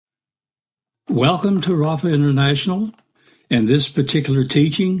Welcome to Rafa International and this particular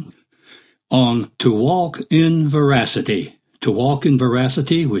teaching on to walk in veracity. To walk in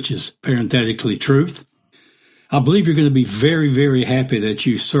veracity, which is parenthetically truth. I believe you're going to be very, very happy that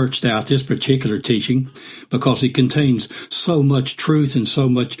you searched out this particular teaching because it contains so much truth and so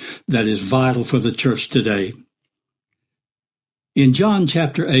much that is vital for the church today. In John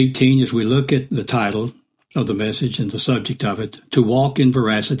chapter 18, as we look at the title of the message and the subject of it, to walk in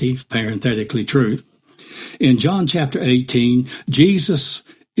veracity, parenthetically truth. In John chapter 18, Jesus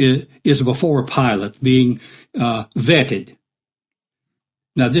is before Pilate being vetted.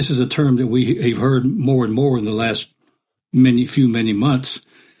 Now, this is a term that we've heard more and more in the last many months,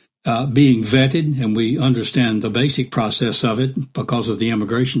 being vetted, and we understand the basic process of it because of the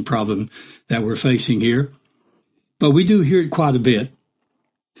immigration problem that we're facing here. But we do hear it quite a bit.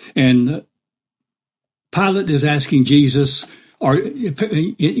 And Pilate is asking Jesus,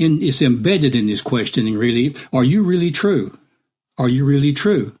 it's embedded in this questioning, really, are you really true? Are you really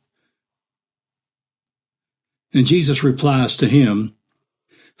true? And Jesus replies to him,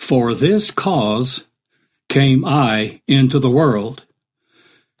 for this cause came I into the world,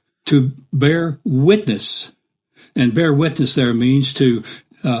 to bear witness. And bear witness there means to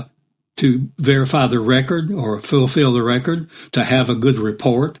verify the record or fulfill the record, to have a good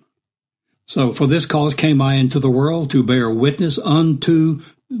report. So for this cause came I into the world to bear witness unto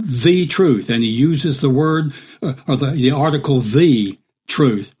the truth. And he uses the word or the article the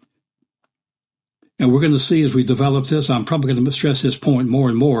truth. And we're going to see as we develop this, I'm probably going to stress this point more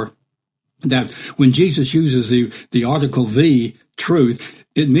and more, that when Jesus uses the article the truth,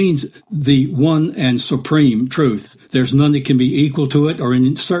 it means the one and supreme truth. There's none that can be equal to it, or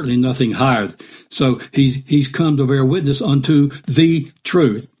certainly nothing higher. So he's come to bear witness unto the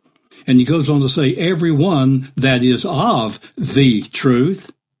truth. And he goes on to say, everyone that is of the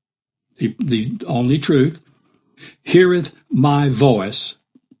truth, the only truth, heareth my voice.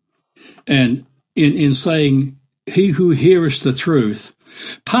 And in saying, he who heareth the truth,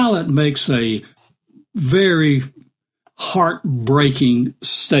 Pilate makes a very heartbreaking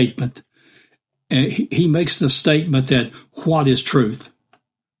statement. And he makes the statement that, what is truth?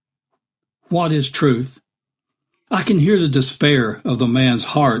 What is truth? I can hear the despair of the man's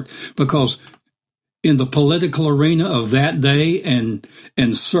heart, because in the political arena of that day and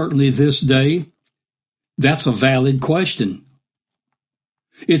certainly this day, that's a valid question.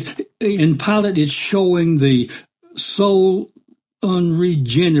 In Pilate, it's showing the soul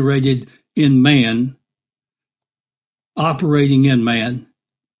unregenerated in man, operating in man,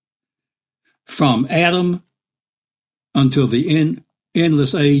 from Adam until the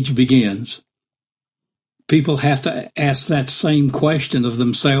endless age begins. People have to ask that same question of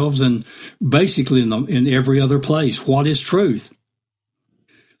themselves and basically in every other place. What is truth?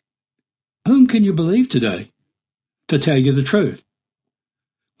 Whom can you believe today to tell you the truth?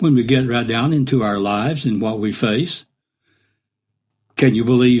 When we get right down into our lives and what we face, can you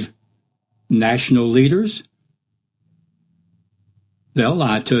believe national leaders? They'll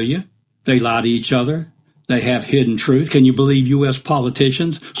lie to you. They lie to each other. They have hidden truth. Can you believe U.S.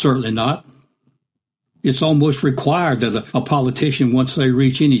 politicians? Certainly not. It's almost required that a politician, once they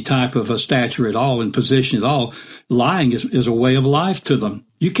reach any type of a stature at all and position at all, lying is a way of life to them.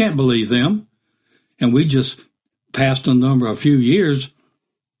 You can't believe them. And we just passed a few years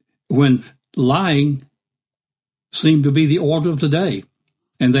when lying seemed to be the order of the day.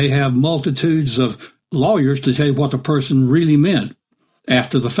 And they have multitudes of lawyers to tell you what the person really meant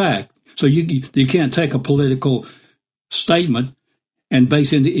after the fact. So you can't take a political statement and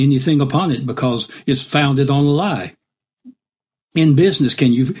base anything upon it because it's founded on a lie. In business,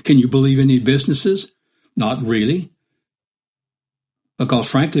 can you believe any businesses? Not really.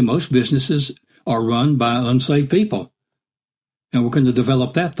 Because frankly, most businesses are run by unsaved people. And we're going to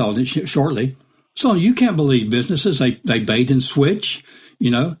develop that thought shortly. So you can't believe businesses. They bait and switch.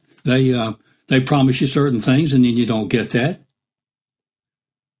 They promise you certain things and then you don't get that.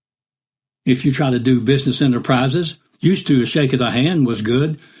 If you try to do business enterprises, used to a shake of the hand was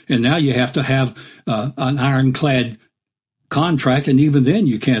good, and now you have to have an ironclad contract, and even then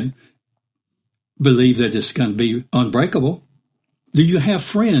you can't believe that it's going to be unbreakable. Do you have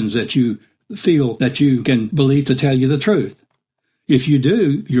friends that you feel that you can believe to tell you the truth? If you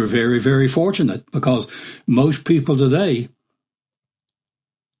do, you're very, very fortunate, because most people today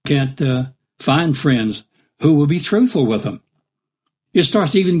can't find friends who will be truthful with them. It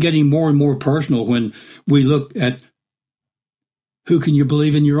starts even getting more and more personal when we look at who can you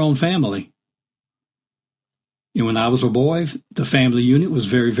believe in your own family. And when I was a boy, the family unit was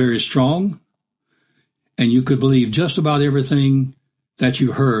very, very strong, and you could believe just about everything that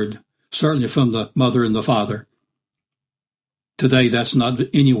you heard certainly from the mother and the father. Today, that's not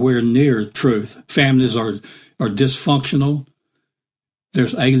anywhere near truth. Families are dysfunctional.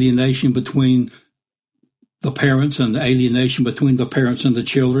 There's alienation between the parents and alienation between the parents and the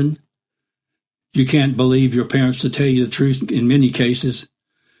children. You can't believe your parents to tell you the truth in many cases.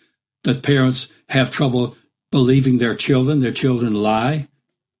 That parents have trouble believing their children lie.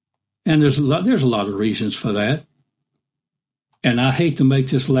 And there's a lot of reasons for that. And I hate to make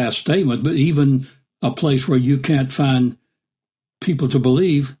this last statement, but even a place where you can't find people to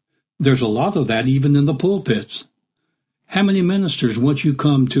believe, there's a lot of that even in the pulpits. How many ministers, once you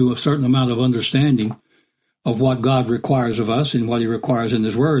come to a certain amount of understanding of what God requires of us and what he requires in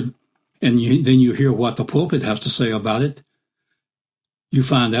his word, and then you hear what the pulpit has to say about it, you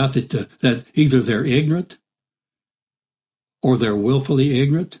find out that either they're ignorant, or they're willfully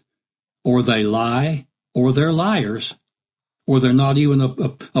ignorant, or they lie, or they're liars, or they're not even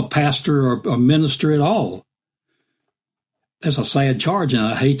a pastor or a minister at all. That's a sad charge, and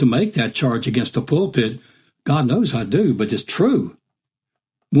I hate to make that charge against the pulpit. God knows I do, but it's true.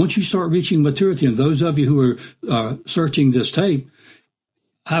 Once you start reaching maturity, and those of you who are searching this tape,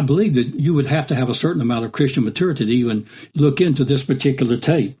 I believe that you would have to have a certain amount of Christian maturity to even look into this particular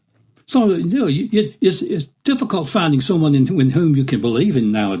tape. So, it's difficult finding someone in whom you can believe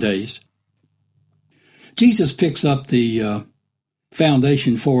in nowadays. Jesus picks up the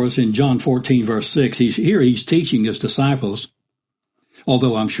foundation for us in John 14, verse 6. He's teaching his disciples,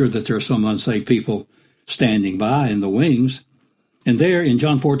 although I'm sure that there are some unsaved people standing by in the wings. And there in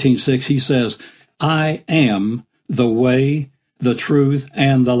John 14:6, he says, I am the way, the truth,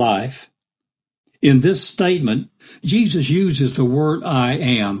 and the life. In this statement, Jesus uses the word I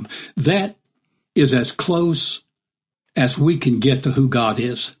am. That is as close as we can get to who God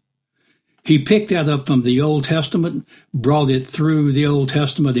is. He picked that up from the Old Testament, brought it through the Old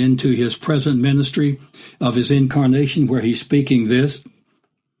Testament into his present ministry of his incarnation, where he's speaking this,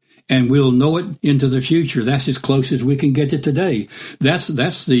 and we'll know it into the future. That's as close as we can get it today. That's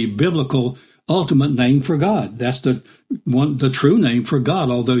the biblical ultimate name for God. That's the true name for God,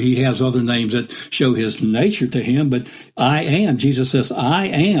 although he has other names that show his nature to him. But I am, Jesus says, I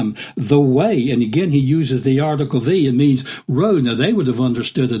am the way. And again, he uses the article the. It means road. Now, they would have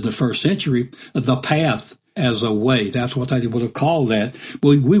understood in the first century the path as a way. That's what they would have called that.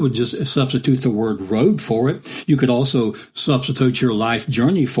 We would just substitute the word road for it. You could also substitute your life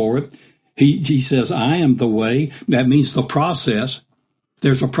journey for it. He says, I am the way. That means the process.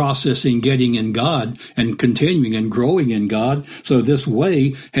 There's a process in getting in God and continuing and growing in God. So this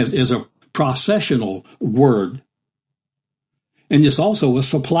way is a processional word. And it's also a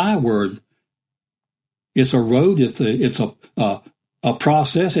supply word. It's a road, it's a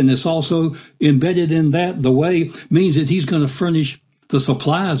process, and it's also embedded in that. The way means that he's going to furnish the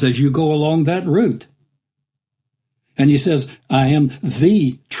supplies as you go along that route. And he says, I am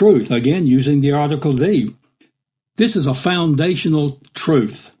the truth, again, using the article the. This is a foundational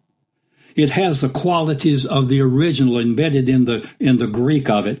truth. It has the qualities of the original embedded in the Greek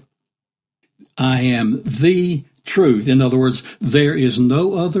of it. I am the truth. In other words, there is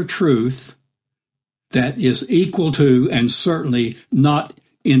no other truth that is equal to and certainly not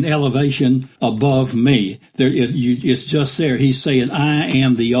in elevation above me. It's just there. He's saying, I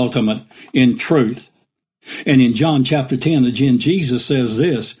am the ultimate in truth. And in John chapter 10, again, Jesus says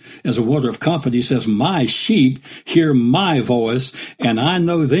this as a word of comfort. He says, my sheep hear my voice, and I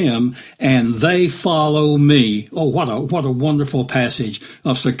know them, and they follow me. Oh, what a wonderful passage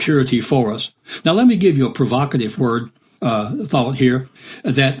of security for us. Now, let me give you a provocative thought here,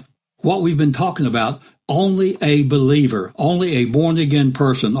 that what we've been talking about, only a believer, only a born-again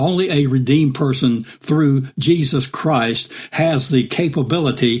person, only a redeemed person through Jesus Christ has the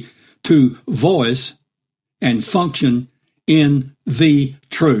capability to voice and function in the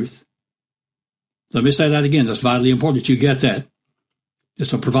truth. Let me say that again. That's vitally important that you get that.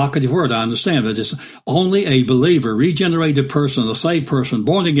 It's a provocative word, I understand, but it's only a believer, regenerated person, a saved person,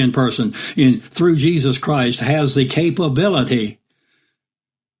 born-again person through Jesus Christ has the capability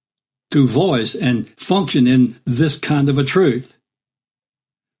to voice and function in this kind of a truth.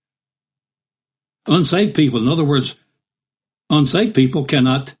 Unsaved people, in other words, unsaved people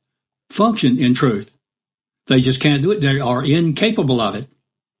cannot function in truth. They just can't do it. They are incapable of it.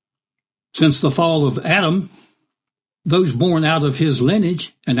 Since the fall of Adam, those born out of his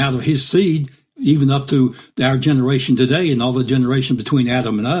lineage and out of his seed, even up to our generation today and all the generation between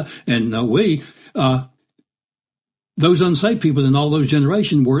Adam and we, those unsaved people in all those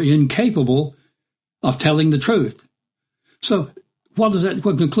generations were incapable of telling the truth. So what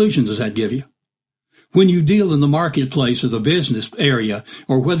conclusion does that give you? When you deal in the marketplace or the business area,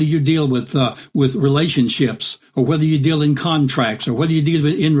 or whether you deal with relationships, or whether you deal in contracts, or whether you deal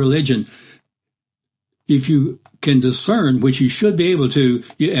in religion, if you can discern, which you should be able to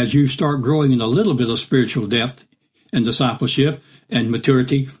as you start growing in a little bit of spiritual depth and discipleship and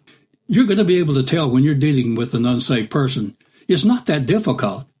maturity, you're going to be able to tell when you're dealing with an unsaved person. It's not that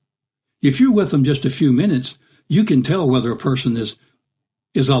difficult. If you're with them just a few minutes, you can tell whether a person is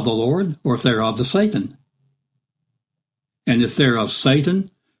of the Lord or if they're of the Satan. And if they're of Satan,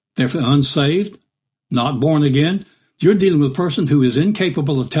 they're unsaved, not born again, you're dealing with a person who is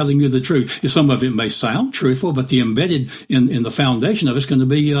incapable of telling you the truth. Some of it may sound truthful, but the embedded in the foundation of it's going to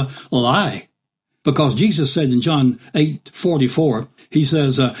be a lie. Because Jesus said in John 8:44, he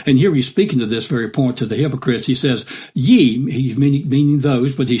says, and here he's speaking to this very point to the hypocrites, he says, ye, he's meaning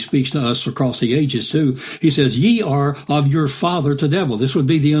those, but he speaks to us across the ages too. He says, ye are of your father the devil. This would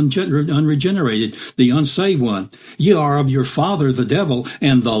be the unregenerated, the unsaved one. Ye are of your father the devil,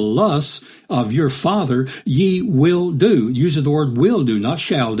 and the lusts of your father ye will do. Uses the word will do, not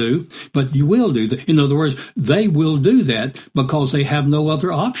shall do, but you will do. In other words, they will do that because they have no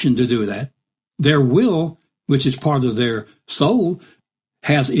other option to do that. Their will, which is part of their soul,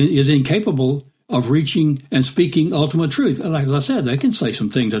 is incapable of reaching and speaking ultimate truth. Like I said, they can say some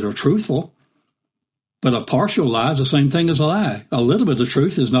things that are truthful, but a partial lie is the same thing as a lie. A little bit of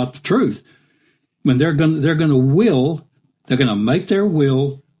truth is not the truth. When they're going to make their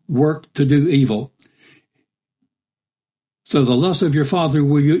will work to do evil. So the lust of your father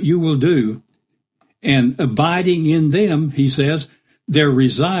you will do, and abiding in them, he says, there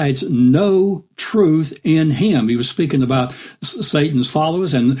resides no truth in him. He was speaking about Satan's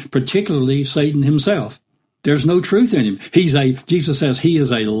followers and particularly Satan himself. There's no truth in him. Jesus says he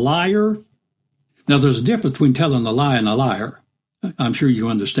is a liar. Now, there's a difference between telling a lie and a liar. I'm sure you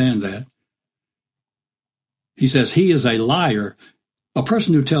understand that. He says he is a liar. A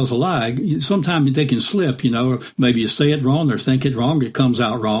person who tells a lie, sometimes they can slip, or maybe you say it wrong or think it wrong, it comes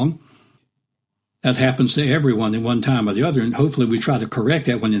out wrong. That happens to everyone at one time or the other, and hopefully we try to correct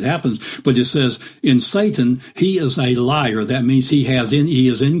that when it happens. But it says, in Satan, he is a liar. That means he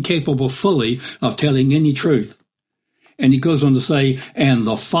is incapable fully of telling any truth. And he goes on to say, and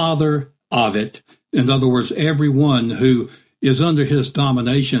the father of it. In other words, everyone who is under his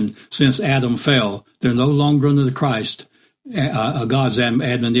domination since Adam fell, they're no longer under the Christ, God's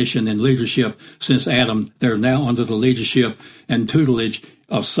admonition and leadership since Adam. They're now under the leadership and tutelage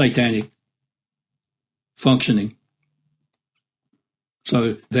of satanic functioning.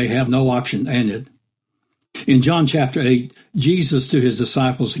 So they have no option in it. In John chapter 8, Jesus to his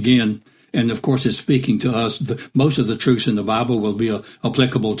disciples again, and of course is speaking to us, most of the truths in the Bible will be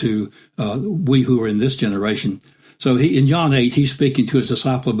applicable to we who are in this generation. So in John 8, he's speaking to his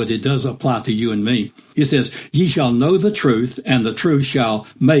disciple, but it does apply to you and me. He says, ye shall know the truth, and the truth shall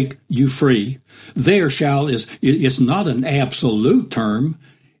make you free. It's not an absolute term.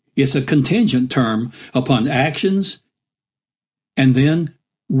 It's a contingent term upon actions and then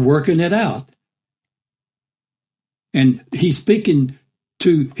working it out. And he's speaking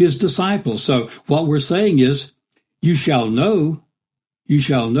to his disciples. So what we're saying is, you shall know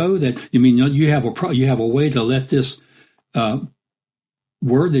that, you have a way to let this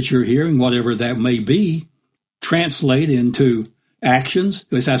word that you're hearing, whatever that may be, translate into actions,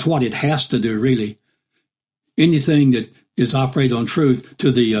 because that's what it has to do, really. Anything that is operate on truth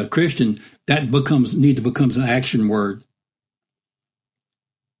to the Christian, that becomes an action word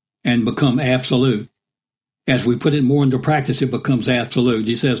and become absolute. As we put it more into practice, it becomes absolute.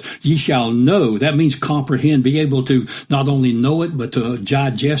 He says, ye shall know. That means comprehend, be able to not only know it, but to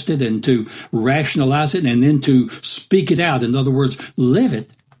digest it and to rationalize it and then to speak it out. In other words, live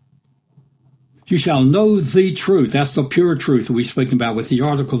it. You shall know the truth. That's the pure truth we're speaking about with the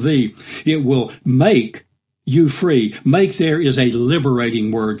article the. It will make you free. Make there is a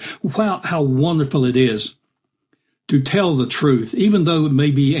liberating word. Wow, how wonderful it is to tell the truth, even though it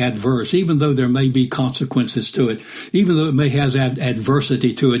may be adverse, even though there may be consequences to it, even though it may have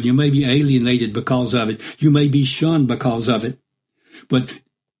adversity to it. You may be alienated because of it. You may be shunned because of it. But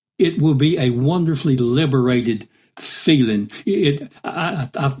it will be a wonderfully liberated feeling. I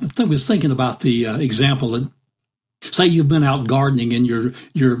was thinking about the example that, say you've been out gardening and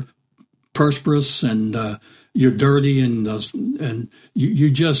you're perspicacious and you're dirty and you're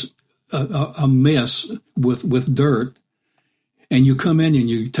just a mess with dirt, and you come in and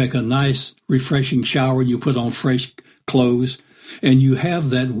you take a nice refreshing shower and you put on fresh clothes and you have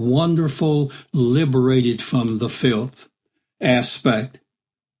that wonderful liberated from the filth aspect.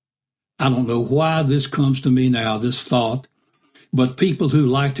 I don't know why this comes to me now, this thought, But people who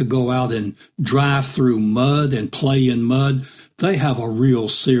like to go out and drive through mud and play in mud, they have a real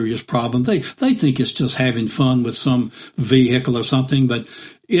serious problem. They think it's just having fun with some vehicle or something, but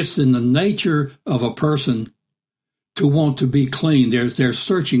it's in the nature of a person to want to be clean. They're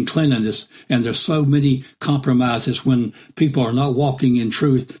searching cleanliness, and there's so many compromises when people are not walking in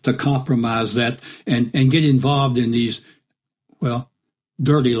truth to compromise that and get involved in these,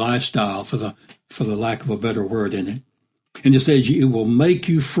 dirty lifestyle, for the lack of a better word in it. And it says it will make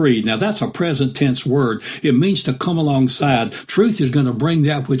you free. Now that's a present tense word. It means to come alongside. Truth is going to bring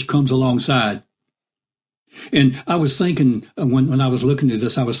that which comes alongside. And I was thinking, when I was looking at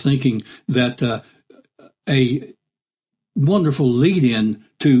this, I was thinking that a wonderful lead-in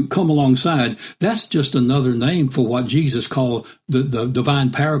to come alongside, that's just another name for what Jesus called the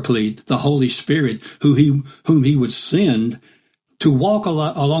divine paraclete, the Holy Spirit, whom he would send to walk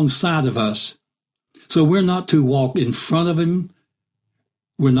alongside of us. So we're not to walk in front of him.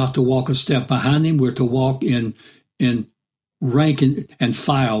 We're not to walk a step behind him. We're to walk in rank and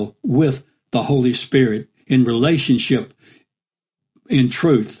file with the Holy Spirit, in relationship, in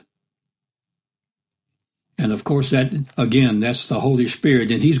truth. And of course, that's the Holy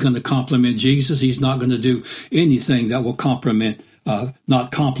Spirit, and he's going to complement Jesus. He's not going to do anything that will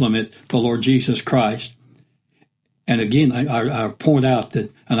not compliment the Lord Jesus Christ. And again, I point out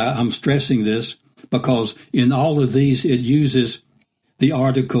that, and I'm stressing this, because in all of these, it uses the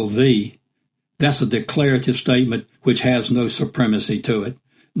article "the." That's a declarative statement which has no supremacy to it,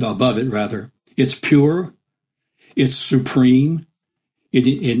 above it rather. It's pure, it's supreme,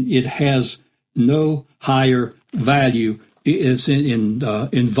 it has no higher value. It's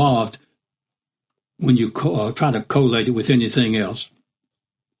involved when you try to collate it with anything else.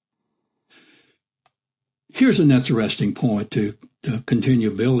 Here's an interesting point to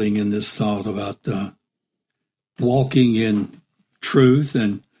continue building in this thought about walking in truth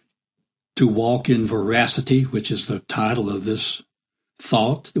and to walk in veracity, which is the title of this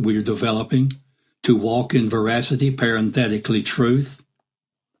thought that we are developing. To walk in veracity, parenthetically truth.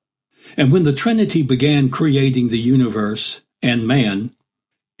 And when the Trinity began creating the universe and man,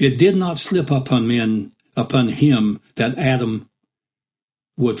 it did not slip upon him that Adam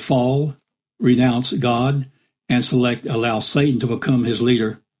would fall, renounce God, and allow Satan to become his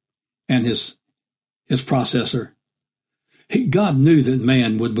leader and his processor. God knew that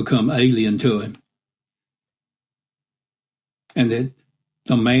man would become alien to him, and that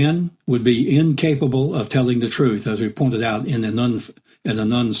the man would be incapable of telling the truth, as we pointed out, in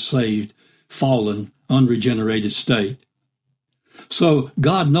an unsaved, fallen, unregenerated state. So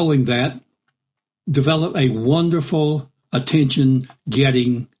God, knowing that, developed a wonderful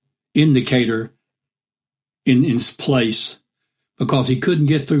attention-getting indicator in its place, because he couldn't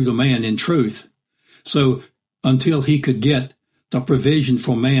get through to man in truth. So until he could get the provision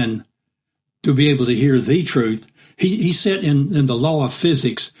for man to be able to hear the truth, he set in the law of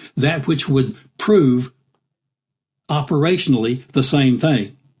physics that which would prove operationally the same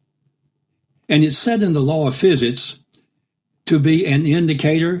thing. And it's set in the law of physics to be an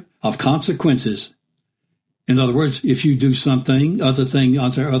indicator of consequences. In other words, if you do something,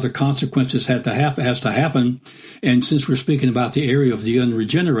 other consequences has to happen. And since we're speaking about the area of the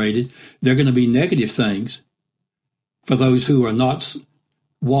unregenerated, they're going to be negative things for those who are not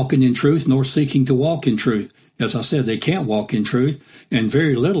walking in truth nor seeking to walk in truth. As I said, they can't walk in truth, and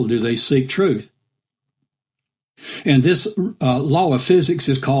very little do they seek truth. And this law of physics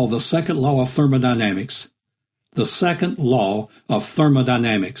is called the second law of thermodynamics. The second law of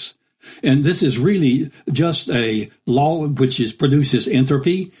thermodynamics. And this is really just a law which produces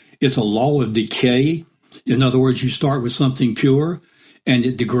entropy. It's a law of decay. In other words, you start with something pure and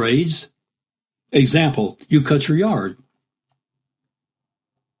it degrades. Example, you cut your yard.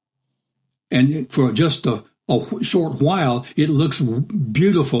 And for just a short while, it looks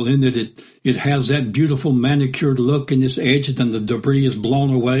beautiful in that it has that beautiful manicured look in its edges, and the debris is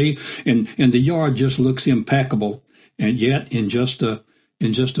blown away, and the yard just looks impeccable. And yet, in just a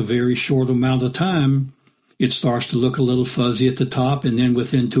very short amount of time, it starts to look a little fuzzy at the top, and then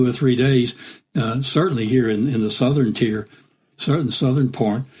within 2 or 3 days, certainly here in the southern tier, southern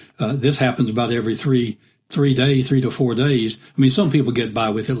part, this happens about every 3 to 4 days. I mean, some people get by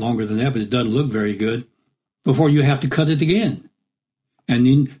with it longer than that, but it doesn't look very good before you have to cut it again. And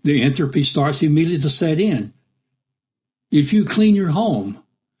then the entropy starts immediately to set in. If you clean your home,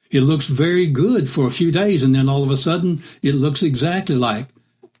 it looks very good for a few days, and then all of a sudden, it looks exactly like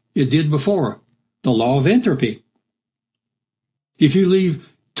it did before. The law of entropy. If you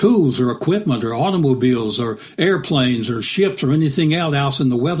leave tools or equipment or automobiles or airplanes or ships or anything out in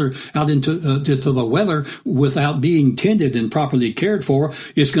the weather, out into the weather without being tended and properly cared for,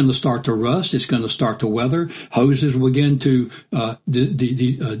 it's going to start to rust. It's going to start to weather. Hoses will begin to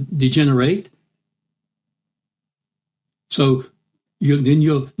degenerate. So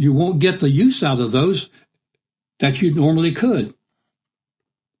you won't get the use out of those that you normally could.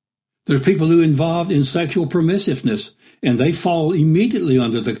 There's people who are involved in sexual permissiveness, and they fall immediately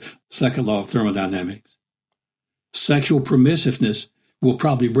under the second law of thermodynamics. Sexual permissiveness will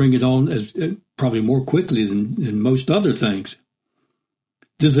probably bring it on as probably more quickly than most other things.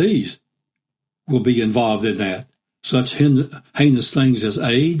 Disease will be involved in that. Such heinous things as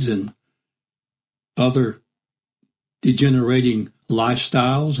AIDS and other degenerating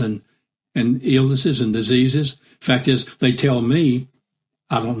lifestyles and illnesses and diseases. Fact is, they tell me,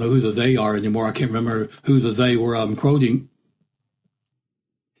 I don't know who the they are anymore. I can't remember who the they were I'm quoting.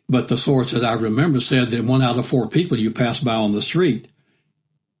 But the source that I remember said that 1 out of 4 people you pass by on the street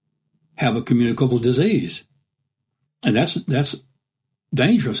have a communicable disease. And that's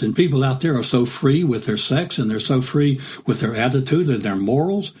dangerous. And people out there are so free with their sex, and they're so free with their attitude and their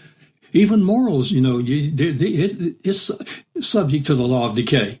morals. Even morals, it's subject to the law of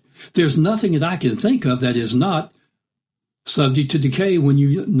decay. There's nothing that I can think of that is not subject to decay when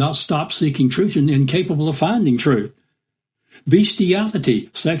you not stop seeking truth and incapable of finding truth.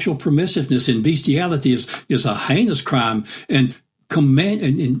 Bestiality, sexual permissiveness in bestiality is a heinous crime, and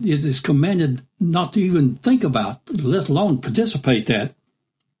it is commanded not to even think about, let alone participate that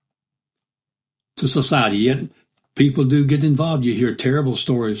to society. Yet people do get involved. You hear terrible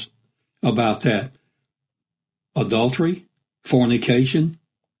stories about that. Adultery, fornication,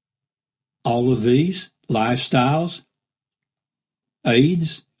 all of these lifestyles,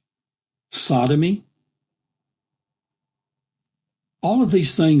 AIDS, sodomy. All of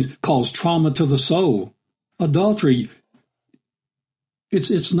these things cause trauma to the soul. Adultery,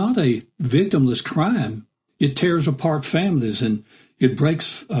 it's not a victimless crime. It tears apart families and it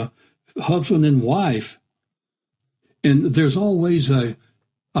breaks husband and wife. And there's always a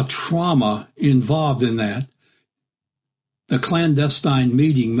trauma involved in that. The clandestine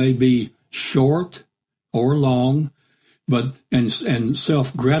meeting may be short or long, but and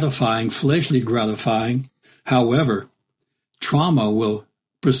self-gratifying, fleshly gratifying. However, trauma will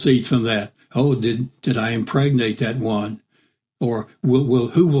proceed from that. Oh, did I impregnate that one? Or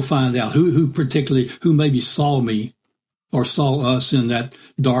who will find out? Who maybe saw me or saw us in that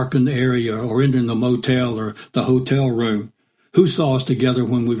darkened area or in the motel or the hotel room? Who saw us together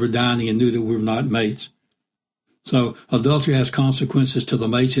when we were dining and knew that we were not mates? So adultery has consequences to the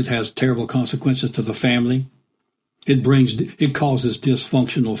mates. It has terrible consequences to the family. It causes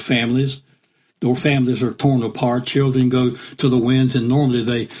dysfunctional families. Or families are torn apart. Children go to the winds, and normally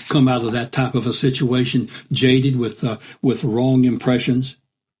they come out of that type of a situation jaded with wrong impressions.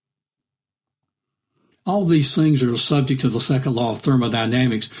 All these things are subject to the second law of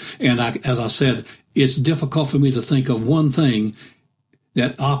thermodynamics, and as I said, it's difficult for me to think of one thing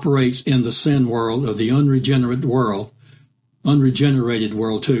that operates in the sin world of the unregenerated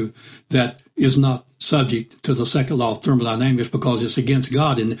world too, that is not subject to the second law of thermodynamics, because it's against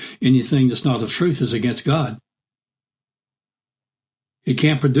God, and anything that's not of truth is against God. It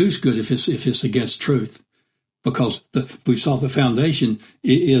can't produce good if it's against truth, because we saw the foundation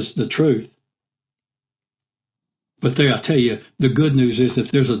is the truth. But there, I tell you, the good news is that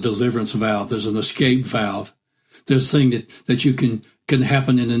there's a deliverance valve, there's an escape valve, there's a thing that you can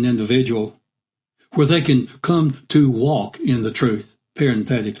happen in an individual where they can come to walk in the truth,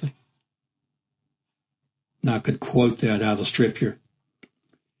 parenthetically. Now I could quote that out of Scripture.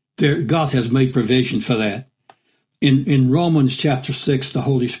 God has made provision for that. In Romans chapter 6, the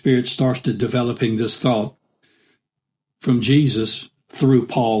Holy Spirit starts to developing this thought from Jesus through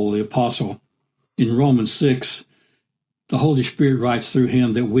Paul the apostle. In Romans 6, the Holy Spirit writes through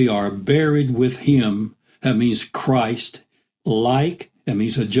him that we are buried with him. That means Christ, that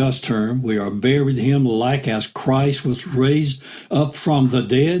means a just term. We are buried with him like as Christ was raised up from the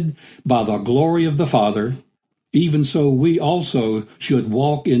dead by the glory of the Father. Even so, we also should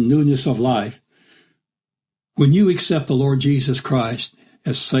walk in newness of life. When you accept the Lord Jesus Christ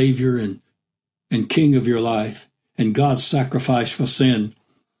as Savior and King of your life, and God's sacrifice for sin,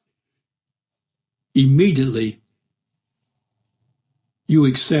 immediately you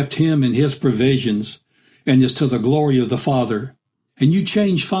accept him and his provisions, and it's to the glory of the Father. And you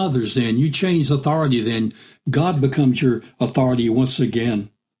change fathers then. You change authority then. God becomes your authority once again.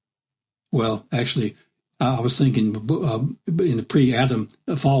 Well, actually, I was thinking in the pre-Adam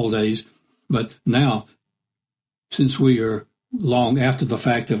fall days, but now, since we are long after the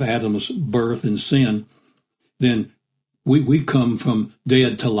fact of Adam's birth and sin, then we come from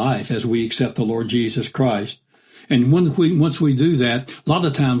dead to life as we accept the Lord Jesus Christ. And once we do that, a lot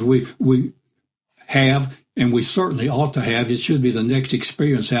of times we have, and we certainly ought to have, it should be the next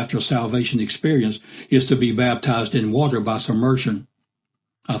experience after salvation experience, is to be baptized in water by submersion.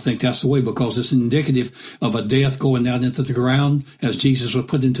 I think that's the way, because it's indicative of a death going down into the ground as Jesus was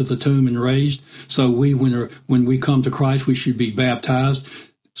put into the tomb and raised. So when we come to Christ, we should be baptized.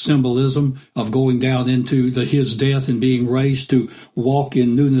 Symbolism of going down into his death and being raised to walk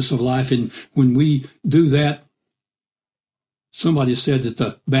in newness of life. And when we do that, somebody said that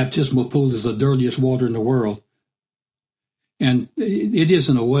the baptismal pool is the dirtiest water in the world. And it is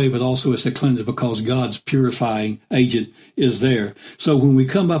in a way, but also it's to cleanse, because God's purifying agent is there. So when we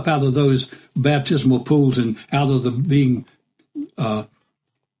come up out of those baptismal pools and out of the being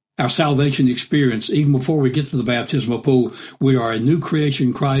our salvation experience, even before we get to the baptismal pool, we are a new creation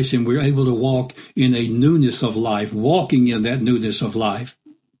in Christ, and we're able to walk in a newness of life, walking in that newness of life.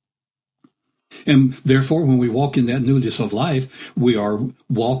 And therefore, when we walk in that newness of life, we are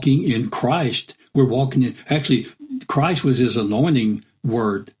walking in Christ. We're walking in, actually, Christ was his anointing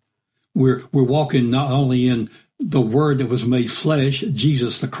word. We're walking not only in the word that was made flesh,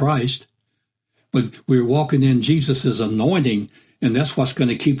 Jesus the Christ, but we're walking in Jesus' anointing, and that's what's going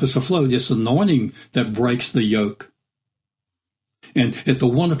to keep us afloat. It's anointing that breaks the yoke. And the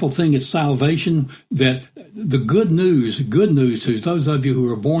wonderful thing is salvation, that the good news to those of you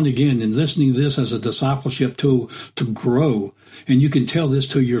who are born again and listening to this as a discipleship tool to grow. And you can tell this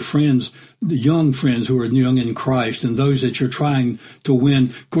to your friends, the young friends who are young in Christ, and those that you're trying to win.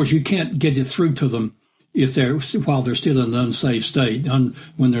 Of course, you can't get it through to them while they're still in an unsaved state,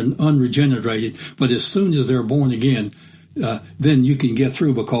 when they're unregenerated. But as soon as they're born again, then you can get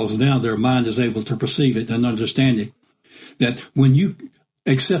through, because now their mind is able to perceive it and understand it. That when you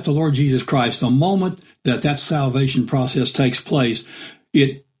accept the Lord Jesus Christ, the moment that salvation process takes place,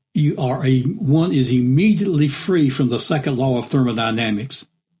 one is immediately free from the second law of thermodynamics.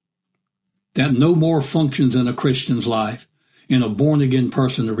 That no more functions in a Christian's life, in a born-again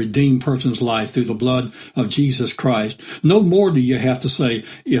person, a redeemed person's life through the blood of Jesus Christ. No more do you have to say,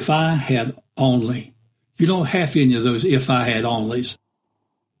 if I had only. You don't have any of those if I had onlys.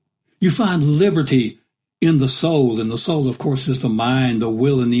 You find liberty in the soul, and the soul, of course, is the mind, the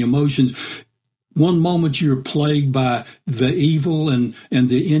will, and the emotions. One moment you're plagued by the evil and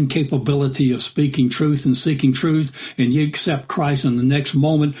the incapability of speaking truth and seeking truth, and you accept Christ, and the next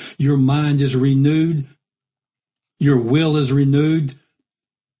moment your mind is renewed, your will is renewed,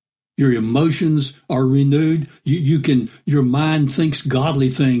 your emotions are renewed. Your mind thinks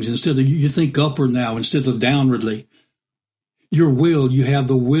godly things instead of, you think upward now instead of downwardly. Your will, you have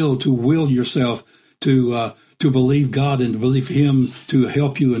the will to will yourself to believe God and to believe him to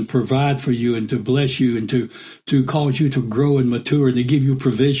help you and provide for you and to bless you and to cause you to grow and mature and to give you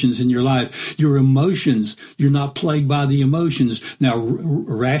provisions in your life. Your emotions, you're not plagued by the emotions. Now,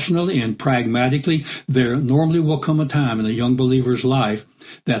 rationally and pragmatically, there normally will come a time in a young believer's life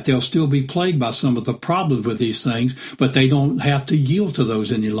that they'll still be plagued by some of the problems with these things, but they don't have to yield to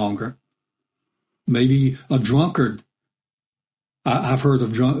those any longer. Maybe a drunkard. I've heard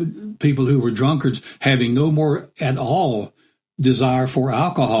of people who were drunkards having no more at all desire for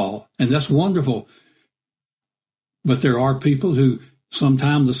alcohol, and that's wonderful. But there are people who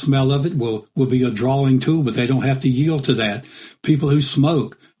sometimes the smell of it will be a drawing tool, but they don't have to yield to that. People who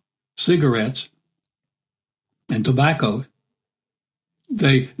smoke cigarettes and tobacco,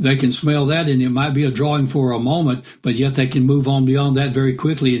 they can smell that, and it might be a drawing for a moment, but yet they can move on beyond that very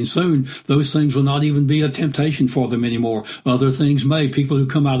quickly, and soon those things will not even be a temptation for them anymore. Other things may. People who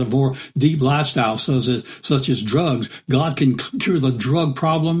come out of more deep lifestyles, such as drugs, God can cure the drug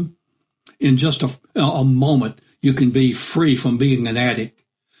problem in just a moment. You can be free from being an addict.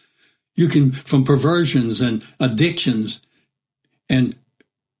 You can, from perversions and addictions and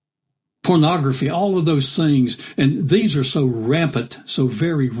pornography, all of those things, and these are so rampant, so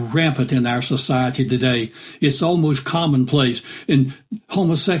very rampant in our society today. It's almost commonplace. And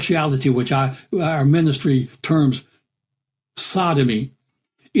homosexuality, which our ministry terms sodomy,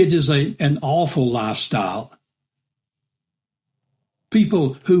 it is an awful lifestyle.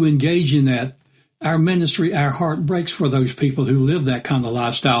 People who engage in that, our ministry, our heart breaks for those people who live that kind of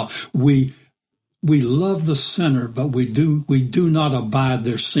lifestyle. We love the sinner, but we do not abide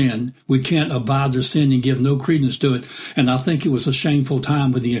their sin. We can't abide their sin and give no credence to it. And I think it was a shameful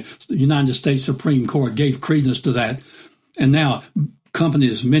time when the United States Supreme Court gave credence to that. And now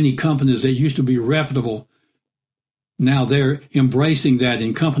many companies that used to be reputable, Now they're embracing that,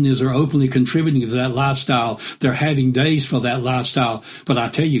 and companies are openly contributing to that lifestyle. They're having days for that lifestyle. But I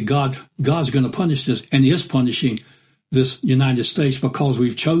tell you, God's going to punish this, and is punishing this United States because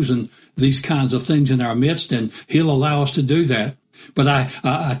we've chosen these kinds of things in our midst, and he'll allow us to do that. But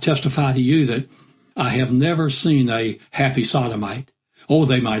I testify to you that I have never seen a happy sodomite. Oh,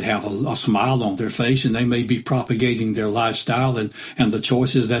 they might have a smile on their face, and they may be propagating their lifestyle and the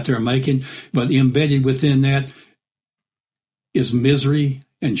choices that they're making, but embedded within that is misery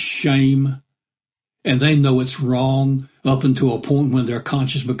and shame, and they know it's wrong up until a point when their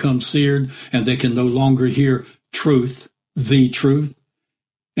conscience becomes seared and they can no longer hear truth, the truth,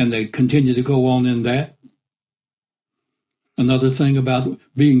 and they continue to go on in that. Another thing about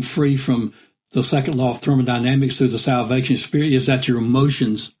being free from the second law of thermodynamics through the salvation spirit is that your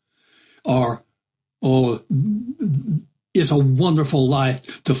emotions are, it's a wonderful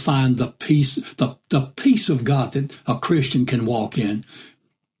life to find the peace, the peace of God that a Christian can walk in.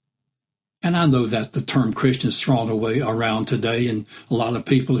 And I know that the term Christian is thrown away around today, and a lot of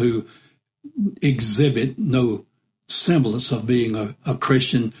people who exhibit no semblance of being a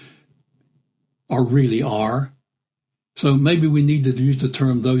Christian really are. So maybe we need to use the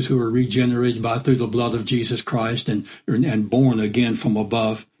term those who are regenerated through the blood of Jesus Christ and born again from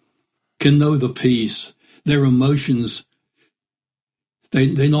above can know the peace. Their emotions, they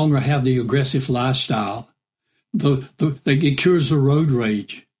no longer have the aggressive lifestyle. It cures the road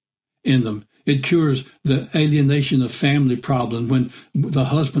rage in them. It cures the alienation of family problems when the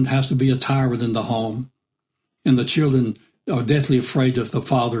husband has to be a tyrant in the home and the children are deathly afraid of the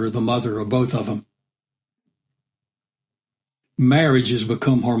father or the mother or both of them. Marriage has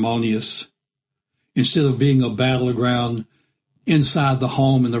become harmonious. Instead of being a battleground inside the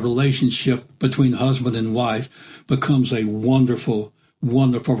home, and the relationship between husband and wife becomes a wonderful,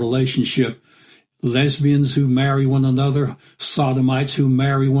 wonderful relationship. Lesbians who marry one another, sodomites who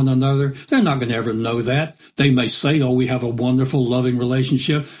marry one another, they're not going to ever know that. They may say, oh, we have a wonderful, loving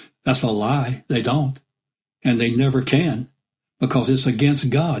relationship. That's a lie. They don't. And they never can, because it's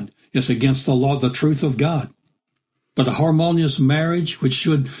against God. It's against the law, the truth of God. But a harmonious marriage, which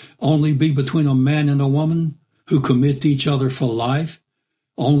should only be between a man and a woman who commit to each other for life,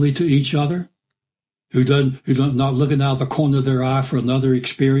 only to each other, who not looking out of the corner of their eye for another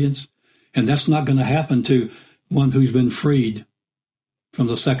experience. And that's not going to happen to one who's been freed from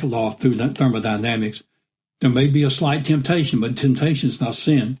the second law through thermodynamics. There may be a slight temptation, but temptation is not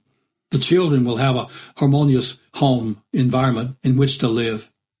sin. The children will have a harmonious home environment in which to live.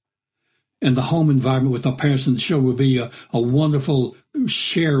 And the home environment with the parents and the children will be a wonderful,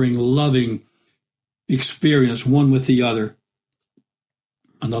 sharing, loving experience, one with the other.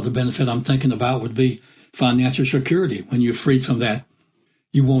 Another benefit I'm thinking about would be financial security. When you're freed from that,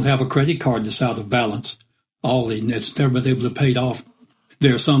 you won't have a credit card that's out of balance. It's never been able to pay it off.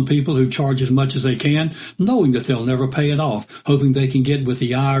 There are some people who charge as much as they can, knowing that they'll never pay it off, hoping they can get with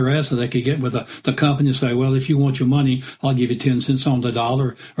the IRS or they can get with the company and say, well, if you want your money, I'll give you 10 cents on the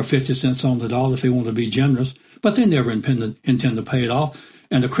dollar or 50 cents on the dollar if they want to be generous. But they never intend to pay it off.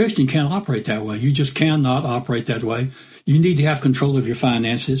 And a Christian can't operate that way. You just cannot operate that way. You need to have control of your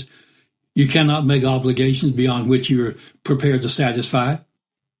finances. You cannot make obligations beyond which you're prepared to satisfy.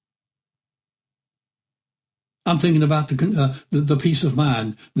 I'm thinking about the peace of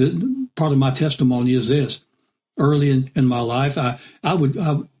mind. Part of my testimony is this. Early in my life,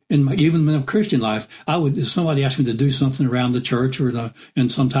 even in my Christian life, if somebody asked me to do something around the church or in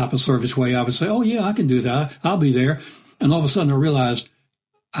some type of service way, I would say, oh, yeah, I can do that. I'll be there. And all of a sudden I realized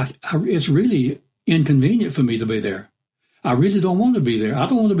it's really inconvenient for me to be there. I really don't want to be there. I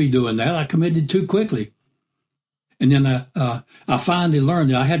don't want to be doing that. I committed too quickly. And then I finally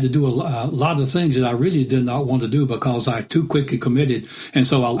learned that I had to do a lot of things that I really did not want to do because I too quickly committed. And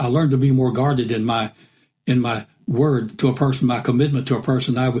so I learned to be more guarded in my word to a person, my commitment to a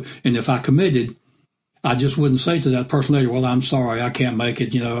person. And if I committed, I just wouldn't say to that person later, well, I'm sorry, I can't make it.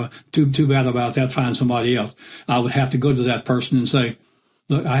 Too bad about that. Find somebody else. I would have to go to that person and say,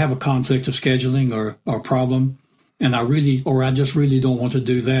 look, I have a conflict of scheduling or problem, and I just really don't want to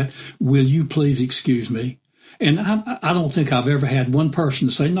do that. Will you please excuse me? And I don't think I've ever had one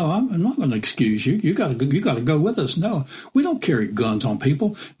person say, no, I'm not going to excuse you. You got to go with us. No, we don't carry guns on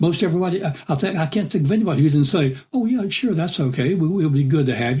people. Most everybody, I can't think of anybody who didn't say, oh, yeah, sure, that's okay. We'll be good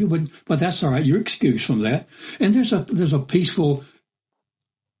to have you, but that's all right. You're excused from that. And there's a peaceful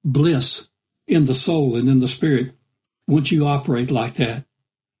bliss in the soul and in the spirit once you operate like that.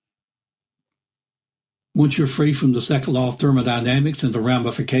 Once you're free from the second law of thermodynamics and the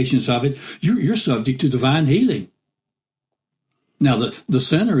ramifications of it, you're subject to divine healing. Now, the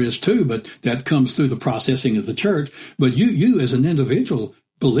center is too, but that comes through the processing of the church. But you as an individual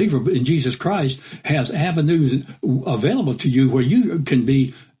believer in Jesus Christ has avenues available to you where you can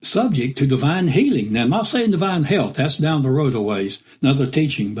be subject to divine healing. Now, I'm not saying divine health. That's down the road a ways, another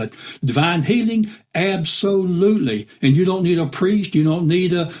teaching. But divine healing, absolutely. And you don't need a priest. You don't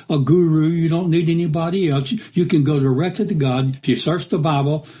need a guru. You don't need anybody else. You can go directly to God. If you search the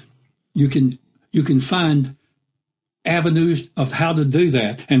Bible, you can find avenues of how to do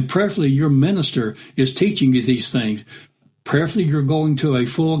that. And prayerfully, your minister is teaching you these things. Prayerfully, you're going to a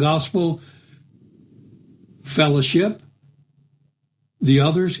full gospel fellowship. The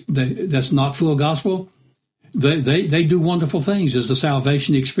others, that's not full gospel, they do wonderful things as the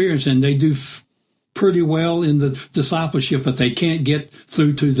salvation experience, and they do pretty well in the discipleship, but they can't get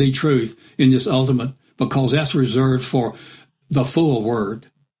through to the truth in this ultimate, because that's reserved for the full word.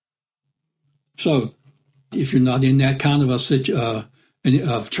 So if you're not in that kind of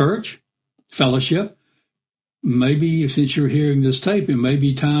of church, fellowship, maybe since you're hearing this tape, it may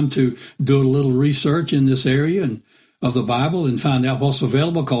be time to do a little research in this area and of the Bible and find out what's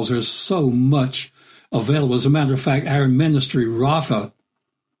available, because there's so much available. As a matter of fact, our ministry, Rapha,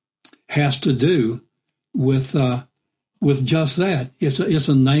 has to do with just that. It's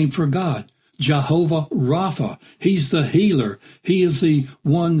a name for God, Jehovah Rapha. He's the healer. He is the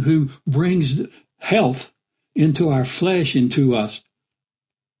one who brings health into our flesh, into us.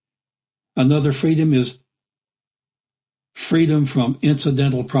 Another freedom is freedom from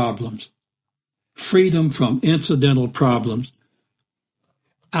incidental problems. Freedom from incidental problems.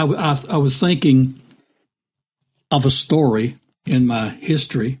 I was thinking of a story in my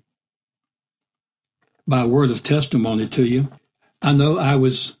history by word of testimony to you. I know I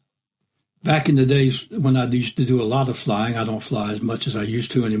was, back in the days when I used to do a lot of flying, I don't fly as much as I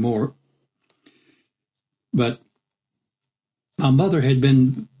used to anymore, but my mother had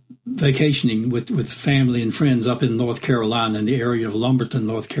been vacationing with family and friends up in North Carolina, in the area of Lumberton,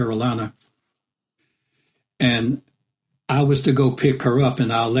 North Carolina. And I was to go pick her up,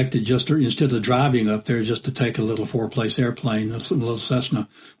 and I elected instead of driving up there, just to take a little four-place airplane, a little Cessna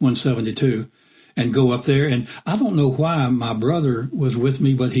 172, and go up there. And I don't know why my brother was with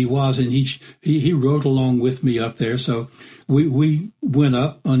me, but he was, and he rode along with me up there. So we went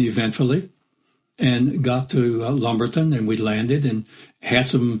up uneventfully and got to Lumberton, and we landed and had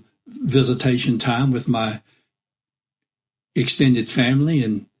some visitation time with my extended family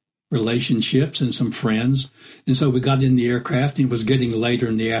and relationships and some friends. And so we got in the aircraft, and it was getting later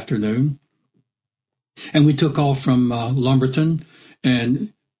in the afternoon. And we took off from Lumberton,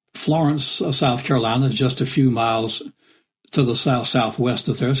 and Florence, South Carolina is just a few miles to the southwest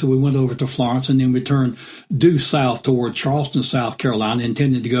of there. So we went over to Florence, and then we turned due south toward Charleston, South Carolina,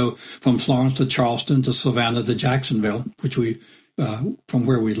 intended to go from Florence to Charleston to Savannah to Jacksonville, which from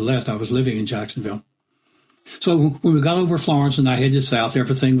where we left, I was living in Jacksonville. So when we got over Florence and I headed south,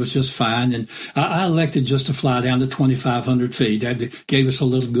 everything was just fine. And I elected just to fly down to 2,500 feet. That gave us a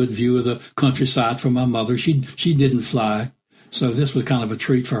little good view of the countryside for my mother. She didn't fly. So this was kind of a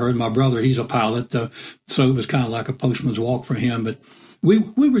treat for her. And my brother, he's a pilot, so it was kind of like a postman's walk for him. But we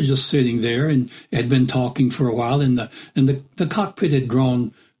were just sitting there and had been talking for a while, and the cockpit had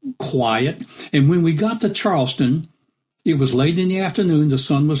grown quiet. And when we got to Charleston, it was late in the afternoon. The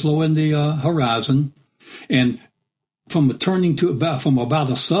sun was low in the horizon. And from about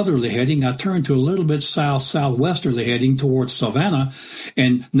a southerly heading, I turned to a little bit southwesterly heading towards Savannah,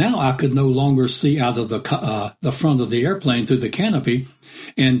 and now I could no longer see out of the front of the airplane through the canopy,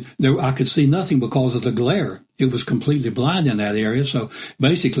 and I could see nothing because of the glare. It was completely blind in that area, so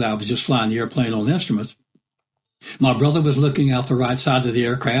basically I was just flying the airplane on instruments. My brother was looking out the right side of the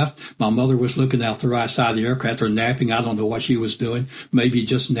aircraft. My mother was looking out the right side of the aircraft, or napping. I don't know what she was doing, maybe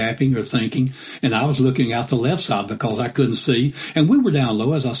just napping or thinking. And I was looking out the left side because I couldn't see. And we were down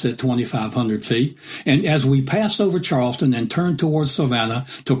low, as I said, 2,500 feet. And as we passed over Charleston and turned towards Savannah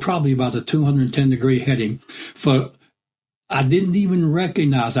to probably about a 210-degree heading, I didn't even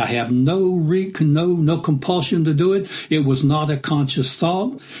recognize. I have no compulsion to do it. It was not a conscious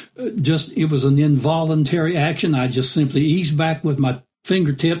thought. It was an involuntary action. I just simply eased back with my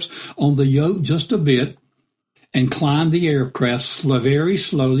fingertips on the yoke just a bit and climbed the aircraft very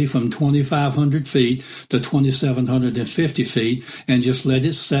slowly from 2,500 feet to 2,750 feet and just let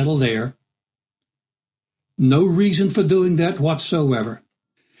it settle there. No reason for doing that whatsoever.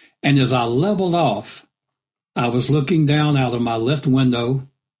 And as I leveled off, I was looking down out of my left window,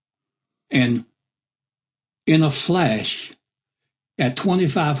 and in a flash, at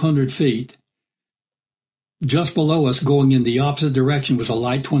 2,500 feet, just below us, going in the opposite direction, was a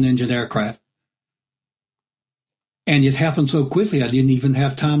light twin-engine aircraft. And it happened so quickly, I didn't even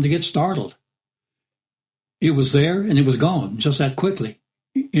have time to get startled. It was there and it was gone just that quickly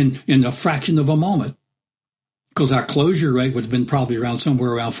in a fraction of a moment. Because our closure rate would have been probably around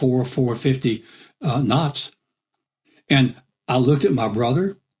somewhere around 450 knots. And I looked at my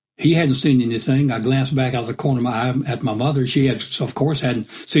brother. He hadn't seen anything. I glanced back out of the corner of my eye at my mother. She had, of course, hadn't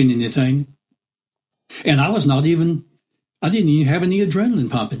seen anything. And I didn't even have any adrenaline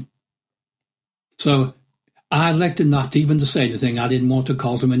pumping. So I elected not even to say anything. I didn't want to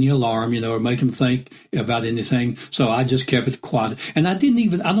cause them any alarm, or make them think about anything. So I just kept it quiet. And I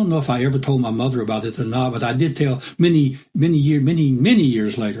don't know if I ever told my mother about it or not, but I did tell many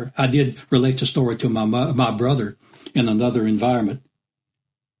years later, I did relate the story to my brother in another environment.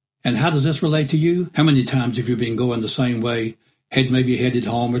 And how does this relate to you? How many times have you been going the same way, maybe headed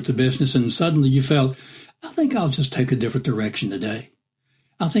home or to business, and suddenly you felt, I think I'll just take a different direction today.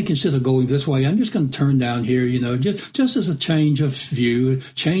 I think instead of going this way, I'm just going to turn down here, just as a change of view,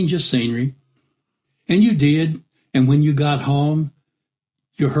 change of scenery. And you did. And when you got home,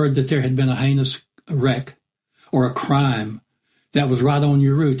 you heard that there had been a heinous wreck or a crime that was right on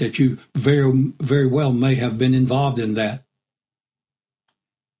your route, that you very, very well may have been involved in that.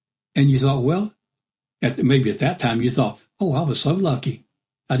 And you thought, well, maybe at that time you thought, oh, I was so lucky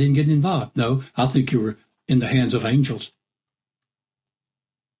I didn't get involved. No, I think you were in the hands of angels.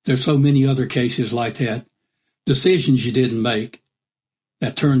 There's so many other cases like that. Decisions you didn't make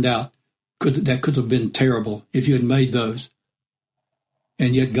that turned out that could have been terrible if you had made those.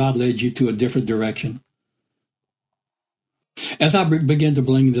 And yet God led you to a different direction. As I begin to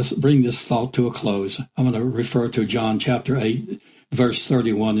bring this thought to a close, I'm going to refer to John chapter 8, verse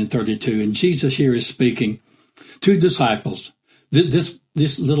 31 and 32. And Jesus here is speaking to disciples. This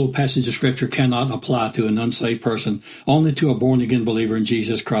little passage of Scripture cannot apply to an unsaved person, only to a born-again believer in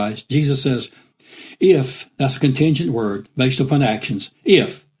Jesus Christ. Jesus says, if, that's a contingent word based upon actions,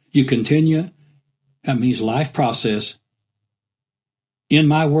 if you continue, that means life process, in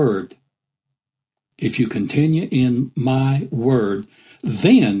my word, if you continue in my word,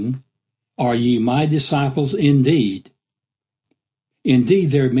 then are ye my disciples indeed.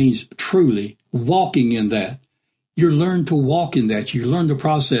 Indeed, there means truly, walking in that. You learn to walk in that. You learn the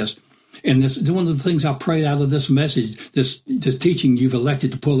process. And that's one of the things I prayed out of this message, this teaching you've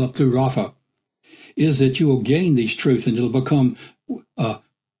elected to pull up through Rafa, is that you will gain these truths and it'll become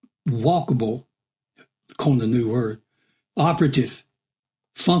walkable, calling a new word, operative,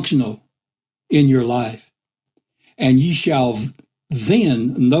 functional in your life. And ye shall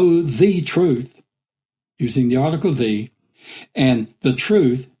then know the truth, using the article the, and the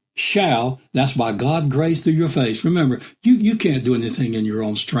truth shall, that's by God's grace through your faith. Remember, you can't do anything in your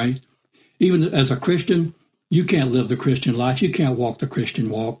own strength. Even as a Christian, you can't live the Christian life. You can't walk the Christian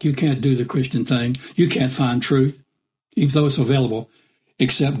walk. You can't do the Christian thing. You can't find truth, even though it's available,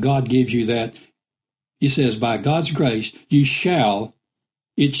 except God gives you that. He says, by God's grace,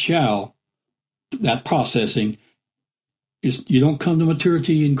 that processing, you don't come to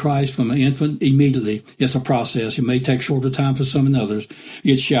maturity in Christ from an infant immediately. It's a process. It may take shorter time for some and others.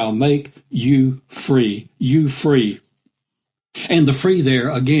 It shall make you free. You free. And the free there,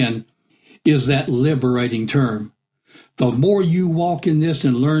 again, is that liberating term. The more you walk in this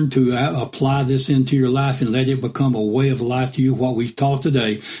and learn to apply this into your life and let it become a way of life to you, what we've taught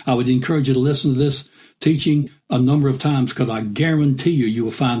today, I would encourage you to listen to this teaching a number of times, because I guarantee you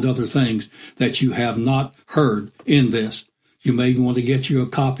will find other things that you have not heard in this. You may even want to get you a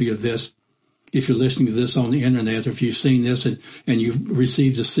copy of this if you're listening to this on the internet, or if you've seen this and you've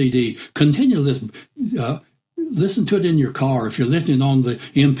received a CD. Continue to listen to it in your car. If you're listening on the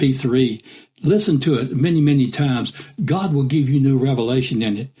MP3, listen to it many, many times. God will give you new revelation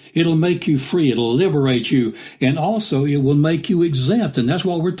in it. It'll make you free. It'll liberate you. And also it will make you exempt. And that's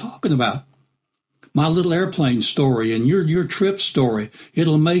what we're talking about. My little airplane story and your trip story.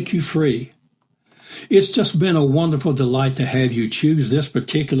 It'll make you free. It's just been a wonderful delight to have you choose this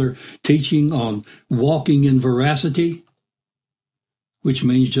particular teaching on walking in veracity, which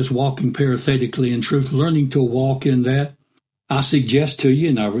means just walking parathetically in truth, learning to walk in that. I suggest to you,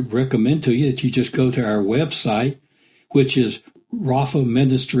 and I would recommend to you, that you just go to our website, which is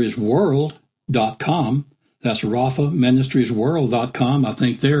RafaMinistriesWorld.com. That's RafaMinistriesWorld.com. I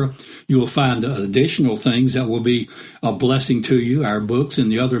think there you will find additional things that will be a blessing to you, our books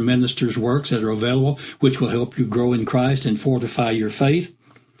and the other ministers' works that are available, which will help you grow in Christ and fortify your faith.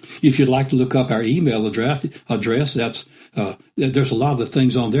 If you'd like to look up our email address, that's there's a lot of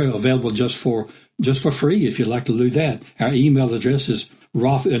things on there available just for free if you'd like to do that. Our email address is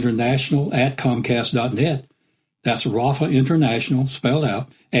rafainternational@comcast.net. That's Rafa International, spelled out,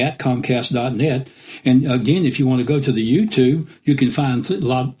 at Comcast.net. And again, if you want to go to the YouTube, you can find a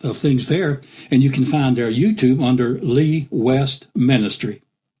lot of things there, and you can find their YouTube under Lee West Ministry.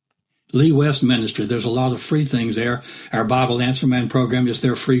 Lee West Ministry. There's a lot of free things there. Our Bible Answer Man program is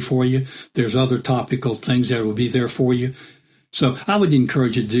there free for you. There's other topical things that will be there for you. So I would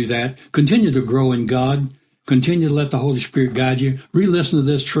encourage you to do that. Continue to grow in God. Continue to let the Holy Spirit guide you. Re-listen to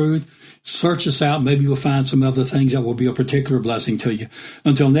this truth. Search us out. Maybe you'll find some other things that will be a particular blessing to you.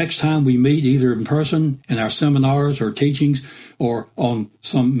 Until next time we meet, either in person in our seminars or teachings or on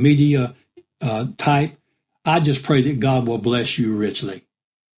some media type, I just pray that God will bless you richly.